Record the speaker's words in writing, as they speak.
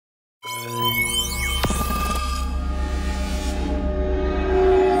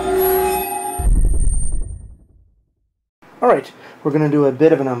Alright, we're going to do a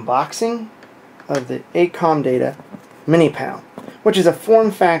bit of an unboxing of the Acomdata Mini PAL, which is a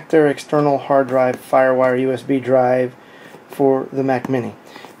form factor external hard drive, firewire USB drive for the Mac Mini.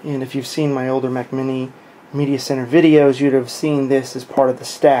 And if you've seen my older Mac Mini Media Center videos, you'd have seen this as part of the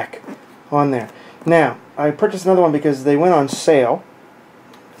stack on there. Now, I purchased another one because they went on sale,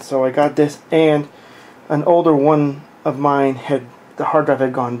 so I got this, and an older one of mine the hard drive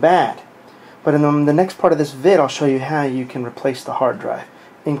had gone bad. But in the next part of this vid, I'll show you how you can replace the hard drive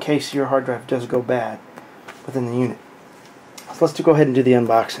in case your hard drive does go bad within the unit. So let's go ahead and do the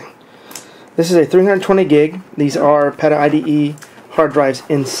unboxing. This is a 320 gig. These are PATA IDE hard drives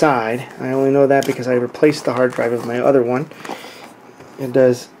inside. I only know that because I replaced the hard drive of my other one. It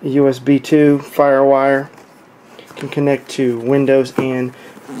does USB 2, firewire, can connect to Windows and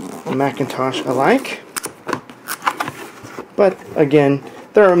Macintosh alike. But again,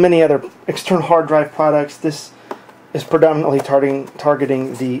 there are many other external hard drive products. This is predominantly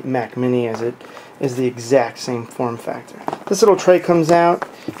targeting the Mac Mini, as it is the exact same form factor. This little tray comes out.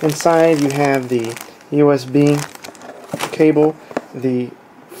 Inside you have the USB cable, the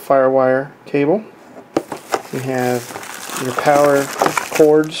firewire cable. You have your power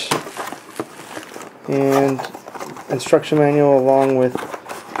cords and instruction manual along with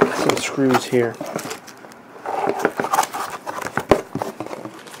some screws here.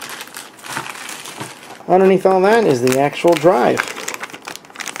 Underneath all that is the actual drive.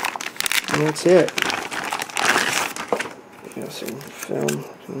 And that's it. Got some film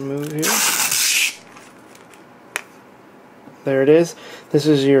to move here. There it is. This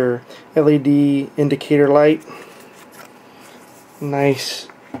is your LED indicator light. Nice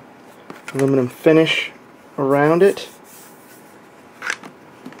aluminum finish around it.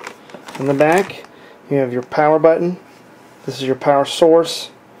 In the back, you have your power button. This is your power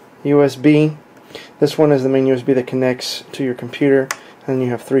source, USB. This one is the main USB that connects to your computer, and then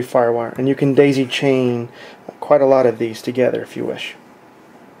you have 3 firewire. And you can daisy chain quite a lot of these together if you wish.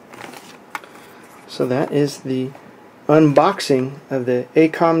 So that is the unboxing of the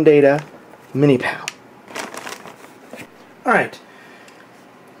Acomdata Mini PAL. Alright,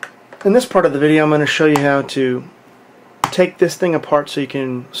 in this part of the video I'm going to show you how to take this thing apart so you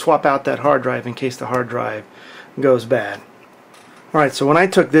can swap out that hard drive in case the hard drive goes bad. Alright, so when I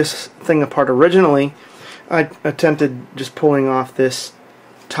took this thing apart originally, I attempted just pulling off this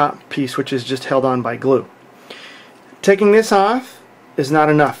top piece, which is just held on by glue. Taking this off is not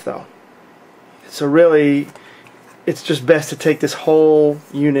enough though. So really, it's just best to take this whole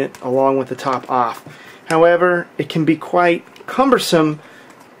unit along with the top off. However, it can be quite cumbersome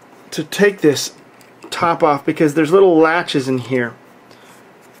to take this top off because there's little latches in here.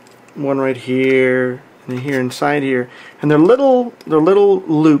 One right here, and here inside here, and they're little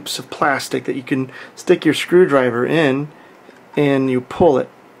loops of plastic that you can stick your screwdriver in, and you pull it,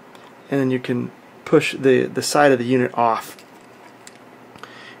 and then you can push the side of the unit off.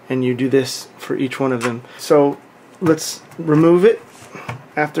 And you do this for each one of them. So let's remove it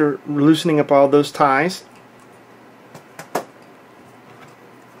after loosening up all those ties.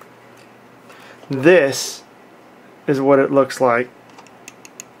 This is what it looks like.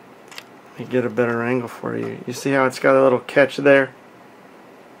 Let me get a better angle for you. You see how it's got a little catch there?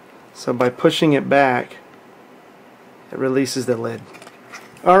 So by pushing it back, it releases the lid.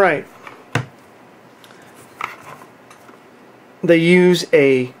 Alright. They use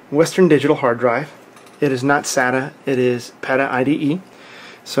a Western Digital hard drive. It is not SATA, it is PATA IDE.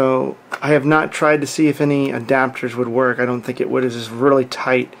 So I have not tried to see if any adapters would work. I don't think it would. It's this really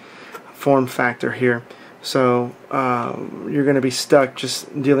tight form factor here. So you're going to be stuck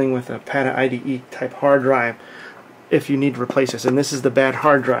just dealing with a PATA IDE type hard drive if you need to replace this. And this is the bad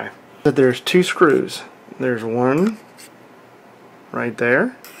hard drive. But there's 2 screws. There's one right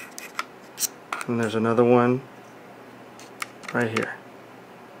there, and there's another one right here.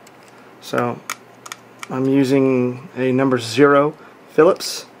 So I'm using a number 0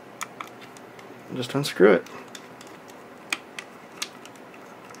 Phillips. Just unscrew it.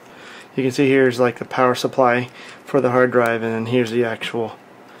 You can see here's like the power supply for the hard drive, and then here's the actual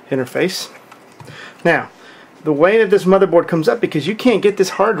interface. Now, the way that this motherboard comes up, because you can't get this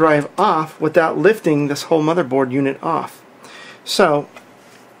hard drive off without lifting this whole motherboard unit off. So,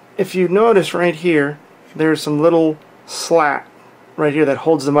 if you notice right here, there's some little slat right here that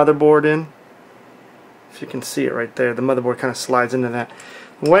holds the motherboard in. If you can see it right there, the motherboard kind of slides into that.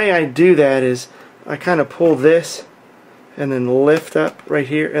 The way I do that is I kind of pull this and then lift up right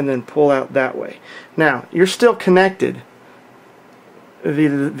here and then pull out that way. Now, you're still connected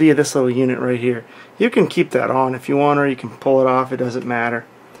via this little unit right here. You can keep that on if you want, or you can pull it off. It doesn't matter.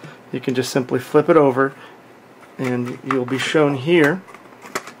 You can just simply flip it over, and you'll be shown here.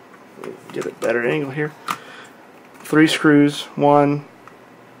 Get a better angle here. 3 screws. 1,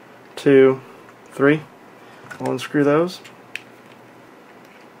 2, 3. We'll unscrew those.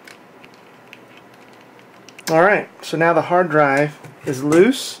 Alright, so now the hard drive is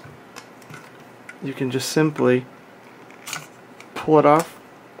loose. You can just simply pull it off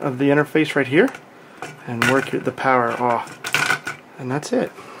of the interface right here and work the power off. And that's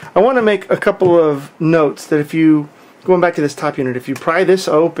it. I want to make a couple of notes that if you, going back to this top unit, if you pry this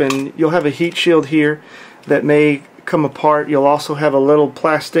open, you'll have a heat shield here that may come apart. You'll also have a little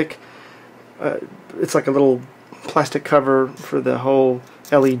plastic, it's like a little plastic cover for the whole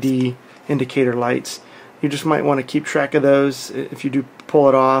LED indicator lights. You just might want to keep track of those if you do pull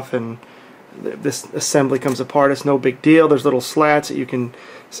it off and this assembly comes apart. It's no big deal. There's little slats that you can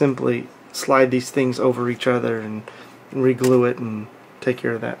simply slide these things over each other and re-glue it and take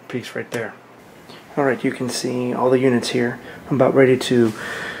care of that piece right there. Alright, you can see all the units here. I'm about ready to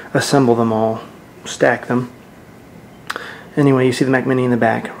assemble them all, stack them. Anyway, you see the Mac Mini in the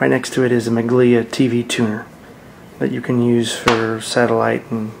back. Right next to it is a Maglia TV tuner that you can use for satellite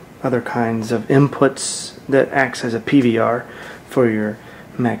and other kinds of inputs that acts as a PVR for your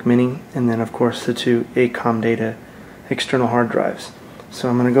Mac Mini, and then of course the 2 Acomdata external hard drives. So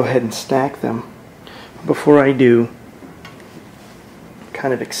I'm going to go ahead and stack them. Before I do,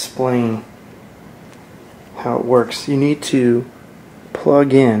 kind of explain how it works. You need to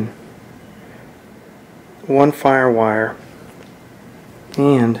plug in one firewire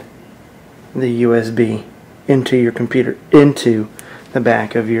and the USB into your computer, into the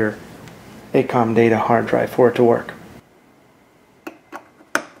back of your Acomdata hard drive for it to work.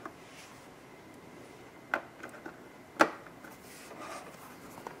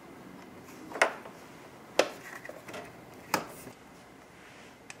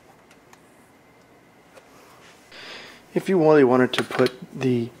 If you really wanted to put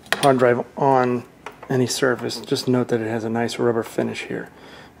the hard drive on any surface, just note that it has a nice rubber finish here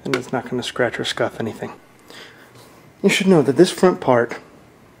and it's not going to scratch or scuff anything. You should know that this front part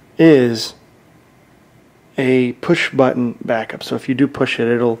is a push button backup, so if you do push it,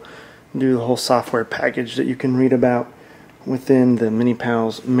 it'll do the whole software package that you can read about within the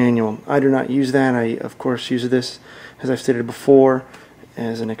MiniPal's manual. I do not use that. I of course use this, as I've stated before,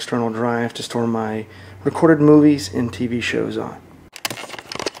 as an external drive to store my recorded movies and TV shows on.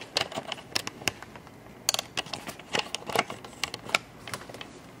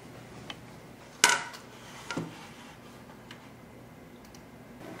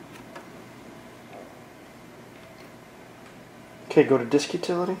 Okay, go to Disk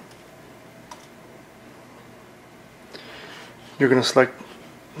Utility. You're going to select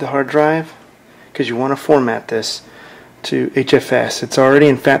the hard drive because you want to format this to HFS. It's already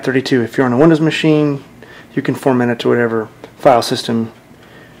in FAT32. If you're on a Windows machine, you can format it to whatever file system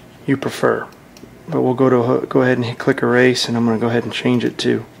you prefer. But we'll go ahead and click Erase, and I'm going to go ahead and change it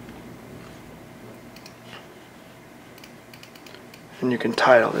to. And you can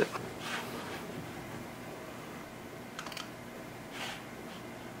title it.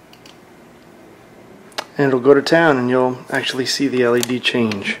 And it'll go to town, and you'll actually see the LED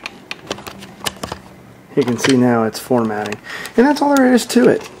change. You can see now it's formatting. And that's all there is to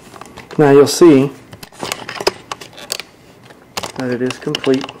it. Now you'll see that it is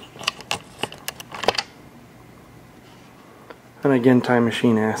complete. And again, Time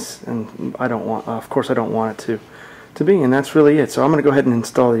Machine asks, and I don't want, of course I don't want it to be, and that's really it. So I'm going to go ahead and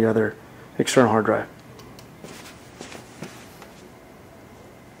install the other external hard drive.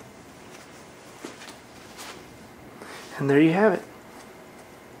 And there you have it.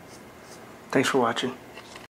 Thanks for watching.